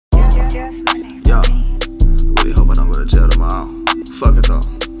Yo, really hope I don't go to jail tomorrow. Fuck it though.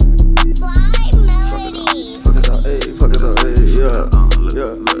 Fuck it though, ayy, fuck it though, ayy, yeah.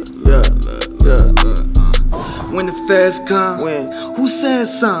 When the feds come, who said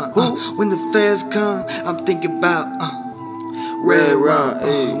something? When the feds come, I'm thinking about red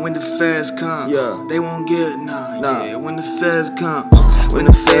rum. When the feds come, they won't get none. Yeah, when the feds come, when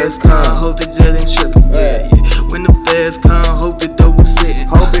the feds come, hope the judge ain't tripping. Yeah. When the feds come, hope the dope is sitting.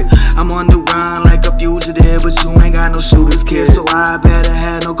 Hope it. I'm on the run like a fugitive, but you ain't got no shooters, kid. So I better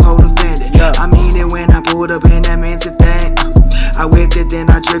have no cold offended. I mean it when I pulled up in that mansion thing. I whipped it, then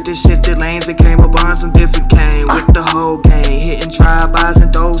I drifted, shifted lanes, and came up on some different cane. With the whole gang, hitting drive-bys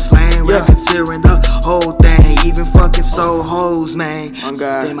and those slang, racketeering the whole thing, even fucking soul hoes, man.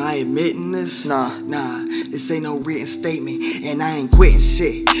 Am I admitting this? Nah, this ain't no written statement, and I ain't quitting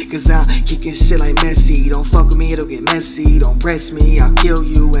shit, cause I'm kicking shit like Messi. Don't fuck with me, it'll get messy. Don't press me, I'll kill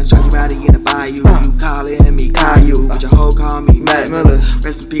you and drag you out in the bayou. You calling me Caillou, but your hoe call me Matt Miller.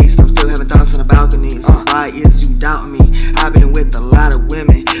 Rest in peace, I'm still having thoughts on the balcony. So why is you doubting me? I've been with a lot of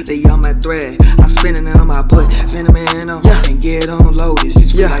women, they on my thread. I'm spinning them, I put venom in them and get on loaded.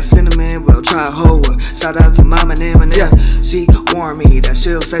 She's sweet like cinnamon, well try a hoe. Shout out to Mama and Eminem. She warned me that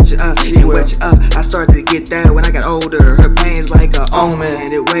she'll set you up and wet you up. I started to get that when I got older. Her pain's like a omen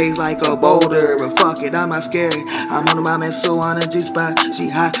and it weighs like a boulder. But fuck it, I'm not scared. I'm on my man, so on a G-spot. She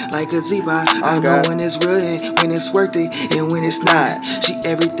hot like a T-bot. I know when it's real and when it's worth it and when it's not. She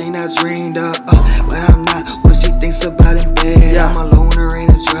everything I dreamed of, but I'm not what she thinks about in bed. I'm a loner and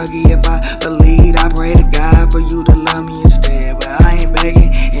a druggie. If I believe, I pray to God for you to love me instead. But I ain't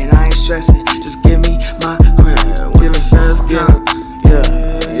begging and I ain't stressing. Just give me my credit. When the feds come,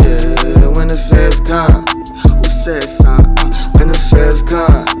 when the feds come, who said something? When the feds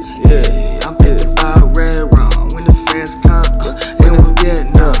come, I'm thinking about red rum. When the feds come, they won't get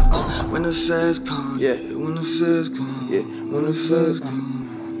enough. When the feds come, when the feds come, when the feds come,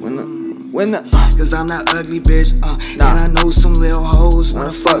 cause I'm not ugly, bitch, and I know some little hoes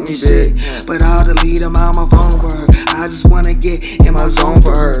wanna fuck me, bitch, but I'll delete them out my phone for her. I just wanna get in my zone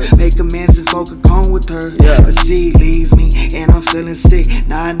for her, make amends and smoke a cone with her, but she leaves me and I'm feeling sick.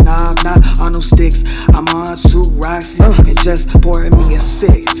 Not on no sticks. I'm on 2 Roxys and just pouring me a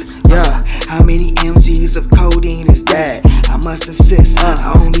 6. How many mg's of codeine is that? I must insist.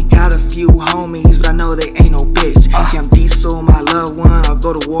 I only got a few homies, but I know they ain't no bitch. I'm Diesel, my loved one. I'll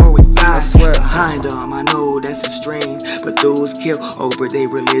go to war with God. Behind them, I know that's extreme, but dudes kill over their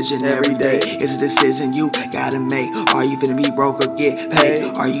religion every day. It's a decision you gotta make. Are you finna be broke or get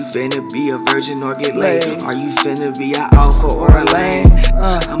paid? Are you finna be a virgin or get laid? Are you finna be an alpha or a lame?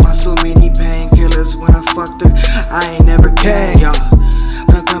 I'm on so many painkillers when I fucked her. I ain't never came, y'all.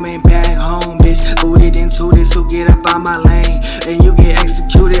 But I'm coming back home, bitch. Booted into this, so get up on my lane and you get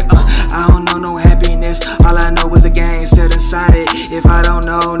executed. I don't know no happiness. All I know is the game set inside it. If I don't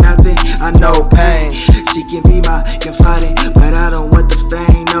know nothing, I know pain. She can be my confidant, but I don't want the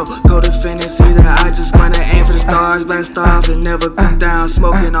fame. No co-defendants either. I just wanna aim for the stars, blast off and never come down.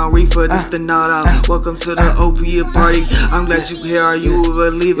 Smoking on reefer, this the nod off. Welcome to the opiate party. I'm glad you here. Are you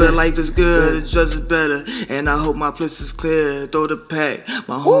a believer? Life is good, the drugs is better, and I hope my place is clear. Throw the pack,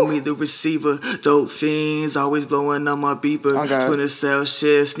 my homie the receiver. Dope fiends always blowing on my beeper. Twitter cell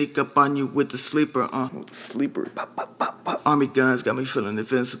shit, sneak up on you with the sleeper. With the sleeper. Pop, pop, pop, pop. Army guns got me feeling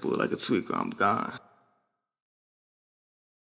invincible like a tweaker. I'm gone.